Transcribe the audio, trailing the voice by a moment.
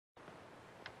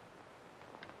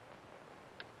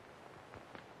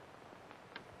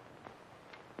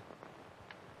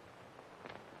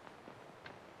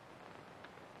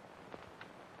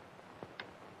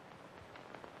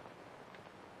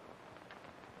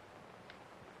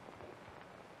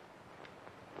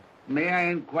May I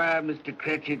inquire, Mr.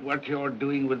 Cratchit, what you're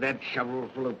doing with that shovel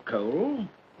full of coal?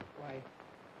 Why,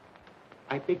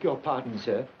 I beg your pardon,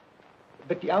 sir,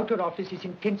 but the outer office is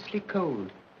intensely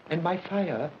cold, and my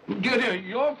fire...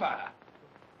 Your fire?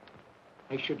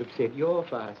 I should have said your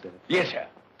fire, sir. Yes, sir.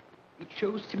 It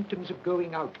shows symptoms of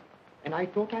going out, and I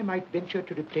thought I might venture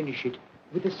to replenish it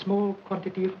with a small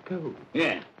quantity of coal.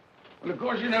 Yeah. Well, of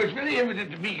course, it's very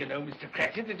evident to me, Mr.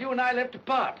 Cratchit, that you and I left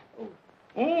apart.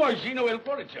 Oh, I see no help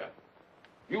for it, sir.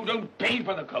 You don't pay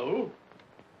for the coal,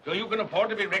 so you can afford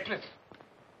to be reckless.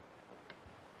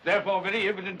 Therefore, very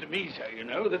evident to me, sir,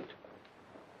 that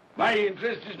my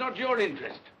interest is not your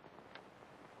interest.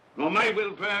 Nor my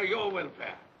welfare, your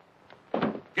welfare.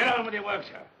 Get on with your work,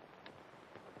 sir.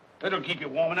 That'll keep you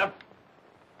warm enough.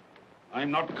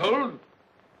 I'm not cold.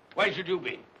 Why should you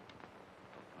be?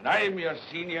 And I'm your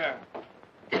senior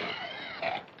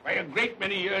by a great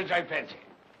many years, I fancy.